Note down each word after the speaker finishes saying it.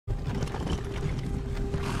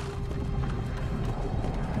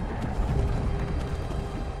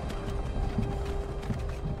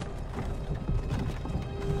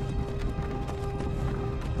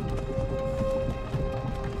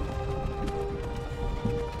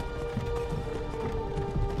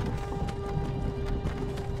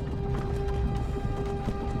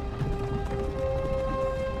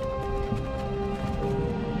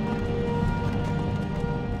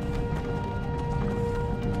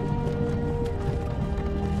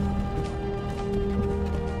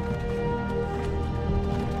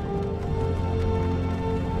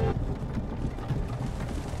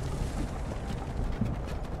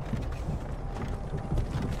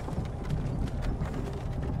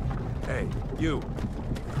Hey, you.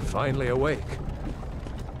 Finally awake.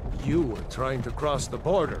 You were trying to cross the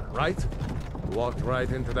border, right? Walked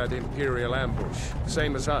right into that Imperial ambush,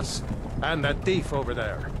 same as us. And that thief over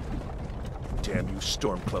there. Damn you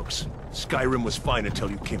Stormcloaks. Skyrim was fine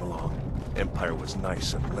until you came along. Empire was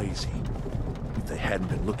nice and lazy. If they hadn't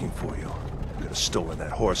been looking for you, could have stolen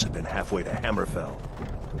that horse and been halfway to Hammerfell.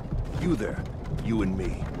 You there, you and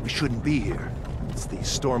me, we shouldn't be here. It's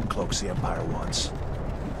these Stormcloaks the Empire wants.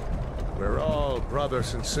 We're all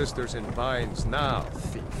brothers and sisters in binds now,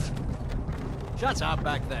 thief. Shut up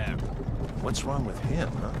back there. What's wrong with him,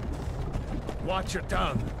 huh? Watch your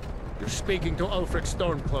tongue. You're speaking to Ulfric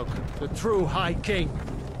Stormcloak, the true High King.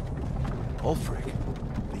 Ulfric?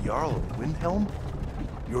 The Jarl of Windhelm?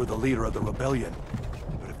 You're the leader of the rebellion.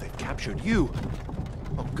 But if they've captured you...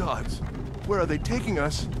 Oh gods, where are they taking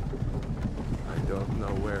us? I don't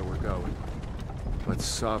know where we're going, but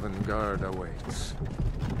Sovngarde awaits.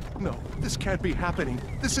 No, this can't be happening.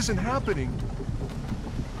 This isn't happening.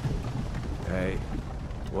 Hey,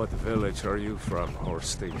 what village are you from,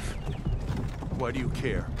 horse thief? Why do you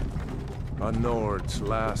care? A Nord's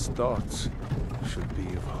last thoughts should be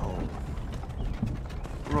of home.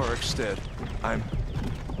 Rorikstead.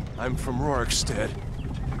 I'm from Rorikstead.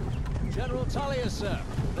 General Tullius, sir.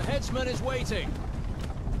 The headsman is waiting.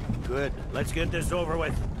 Good. Let's get this over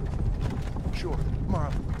with. Sure.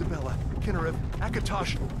 Mara, Debella, Kinnarev,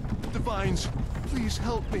 Akatosh, Divines, please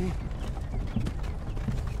help me.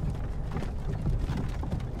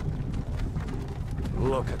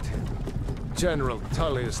 Look at him. General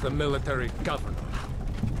Tullius, the military governor.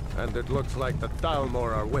 And it looks like the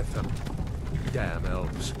Thalmor are with him. Damn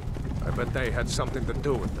elves. I bet they had something to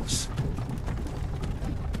do with this.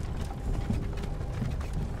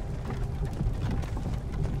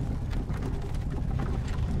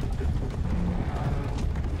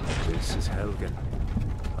 This is Helgen.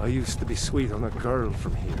 I used to be sweet on a girl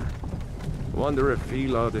from here. Wonder if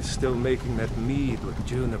Vilod is still making that mead with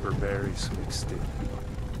juniper berries mixed in.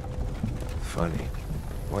 Funny.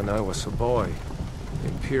 When I was a boy,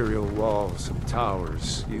 Imperial walls and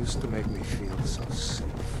towers used to make me feel so safe.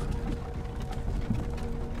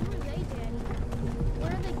 Who are they, Danny?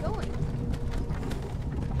 Where are they going?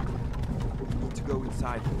 We need to go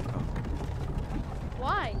inside, Luca.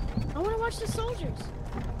 Why? I want to watch the soldiers.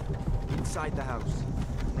 Inside the house.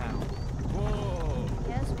 Now. Whoa!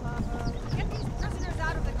 Yes, Papa. Get these prisoners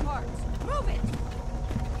out of the carts. Move it!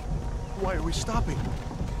 Why are we stopping?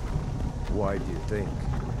 Why do you think?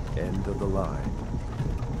 End of the line.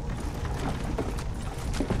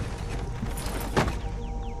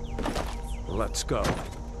 Let's go.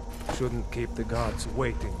 Shouldn't keep the gods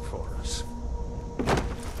waiting for us.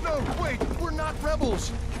 No, wait! We're not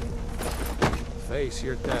rebels! Face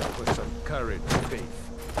your death with some courage, thief.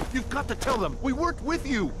 You've got to tell them! We weren't with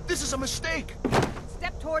you! This is a mistake!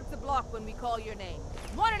 Step towards the block when we call your name.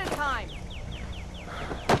 One at a time.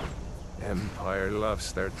 Empire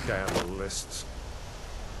loves their damn lists.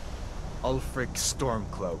 Ulfric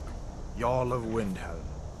Stormcloak, Jarl of Windhelm.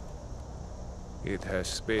 It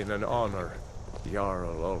has been an honor,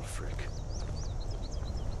 Jarl Ulfric.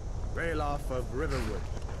 Ralof of Riverwood.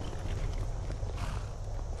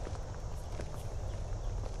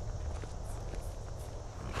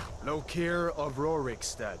 Lokir of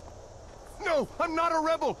Rorikstead. No! I'm not a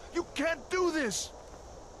rebel! You can't do this!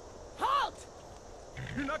 Halt!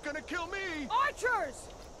 You're not gonna kill me! Archers!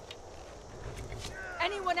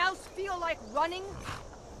 Anyone else feel like running?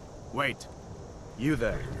 Wait. You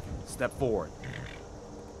there. Step forward.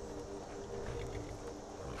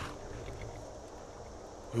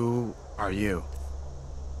 Who are you?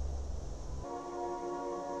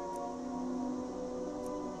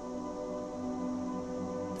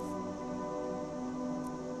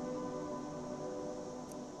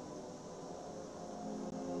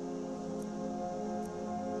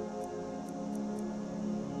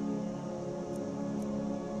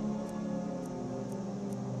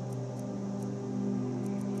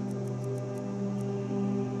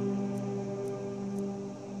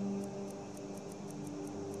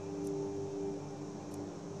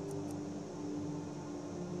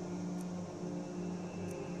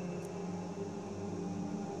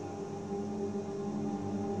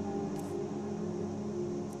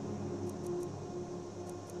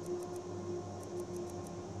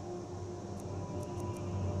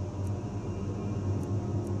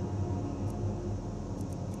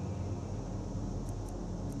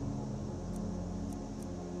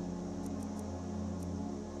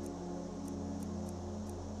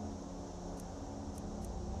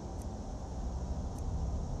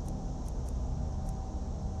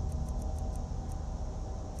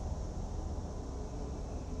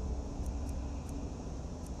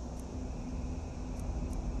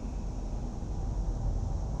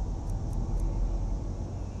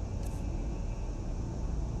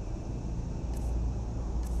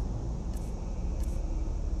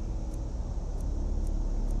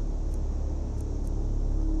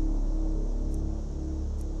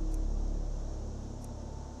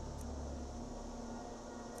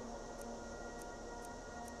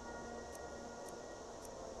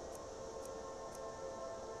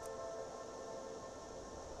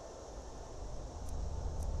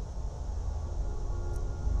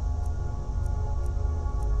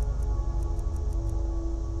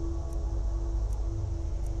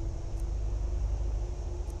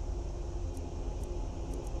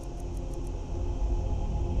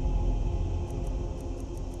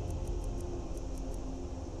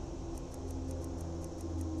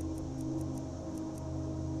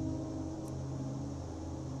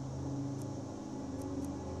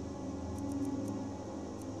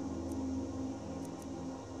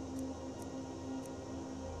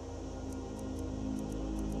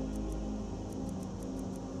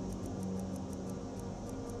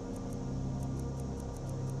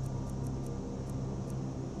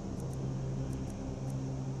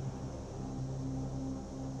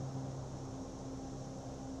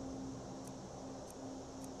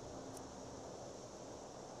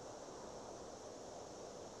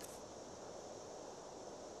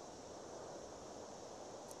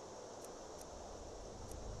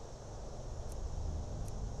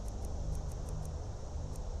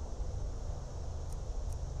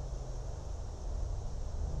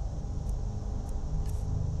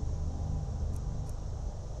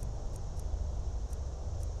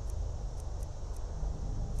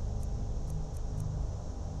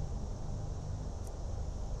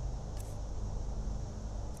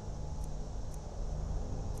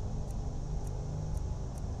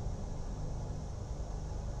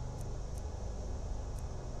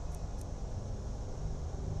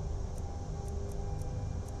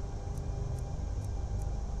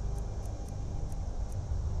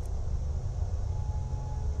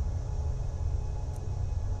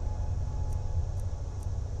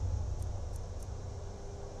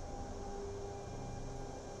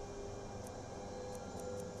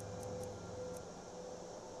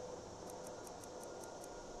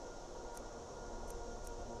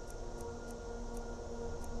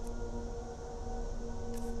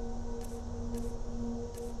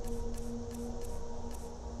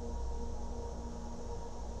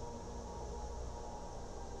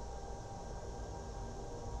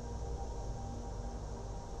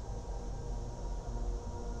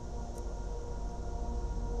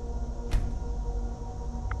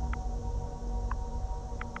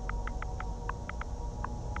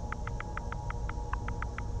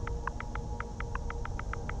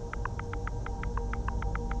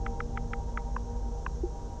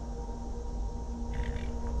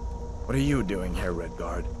 What are you doing here,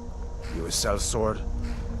 Redguard? You a sellsword?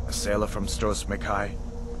 A sailor from Stros Mackay?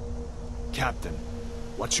 Captain,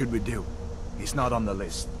 what should we do? He's not on the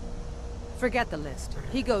list. Forget the list.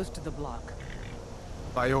 He goes to the block.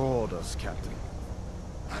 By your orders, Captain.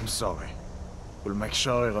 I'm sorry. We'll make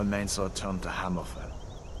sure he remains returned to Hammerfell.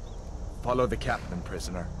 Follow the captain,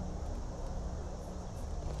 prisoner.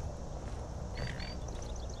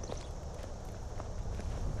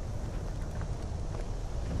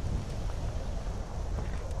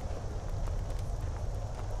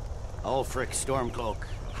 Ulfric Stormcloak.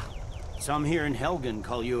 Some here in Helgen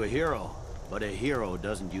call you a hero, but a hero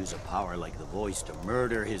doesn't use a power like the voice to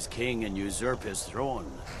murder his king and usurp his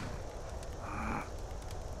throne.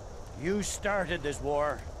 You started this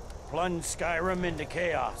war, plunged Skyrim into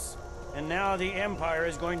chaos, and now the Empire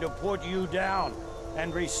is going to put you down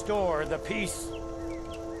and restore the peace.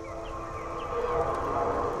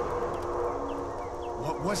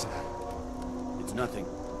 What was that? It's nothing.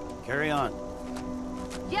 Carry on.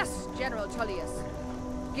 Yes, General Tullius.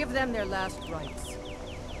 Give them their last rites.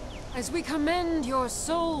 As we commend your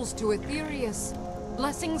souls to Aetherius,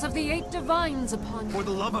 blessings of the 8 divines upon you. For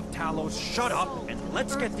the love of Talos, shut up and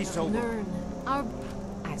let's get this over. Learn our...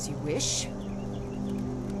 As you wish.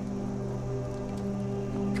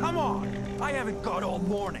 Come on! I haven't got all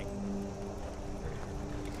morning.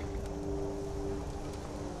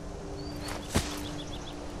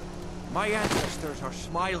 My ancestors are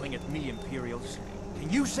smiling at me, Imperials. Can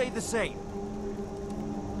you say the same?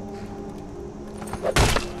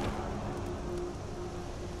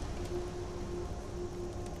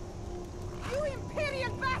 You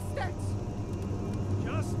Imperial bastards!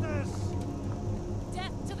 Justice!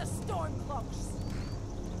 Death to the Stormcloaks!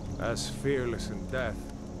 As fearless in death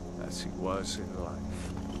as he was in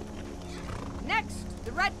life. Next,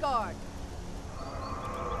 the Red Guard.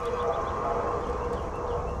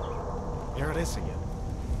 Here it is again.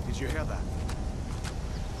 Did you hear that?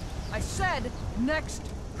 I said, next,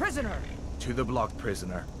 prisoner. To the block,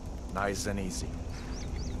 prisoner. Nice and easy.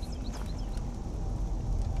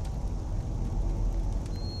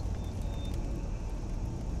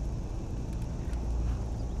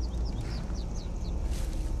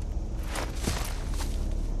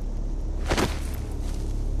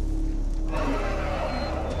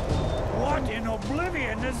 What in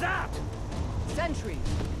oblivion is that? Sentry,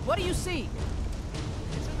 what do you see?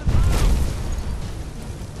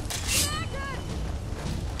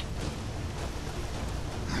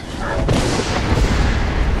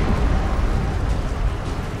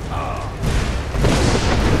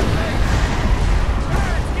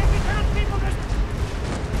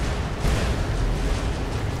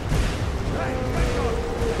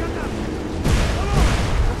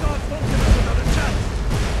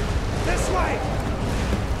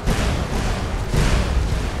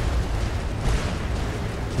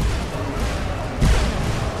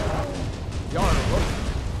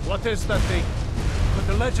 What is that thing? Could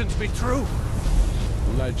the legends be true?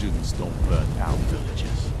 Legends don't burn down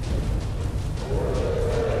villages.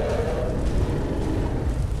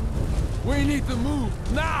 We need to move,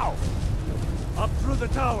 now! Up through the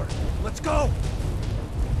tower. Let's go!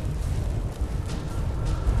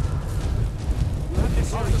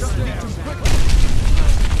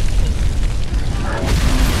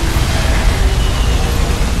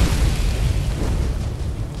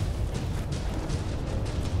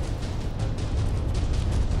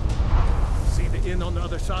 See the inn on the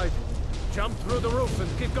other side? Jump through the roof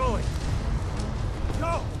and keep going.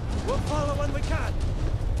 Go! We'll follow when we can.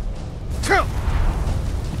 Kill!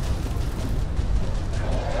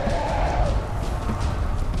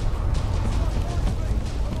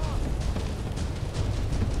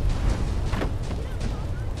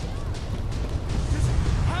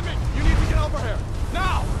 You need to get over here!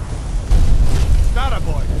 Now! That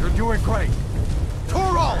boy, you're doing great.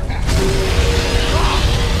 Torol!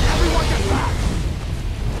 Everyone get back!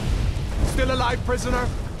 Still alive, prisoner?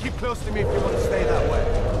 Keep close to me if you want to stay that way.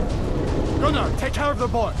 Gunnar, take care of the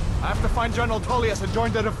boy. I have to find General Tullius and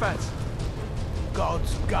join the defense.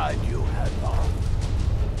 Gods guide you, Hadvar.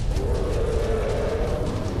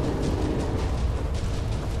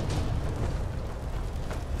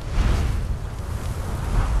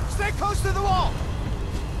 Stay close to the wall!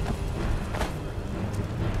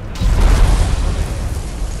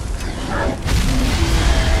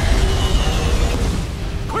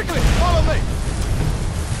 Quickly, follow me!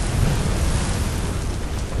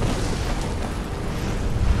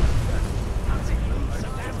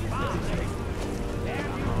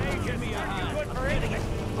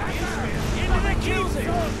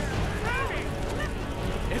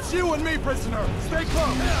 It's you and me, prisoner! Stay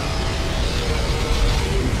close!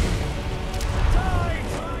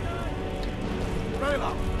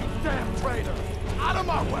 Strela! Damn traitor! Out of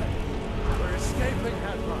my way! We're escaping,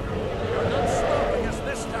 Headrunner. You're not stopping us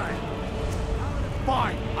this time.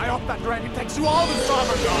 Fine! I hope that dragon takes you all to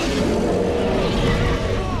Summergard!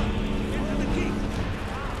 Into the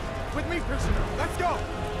keep! With me, prisoner! Let's go!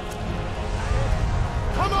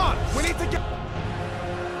 Come on! We need to get...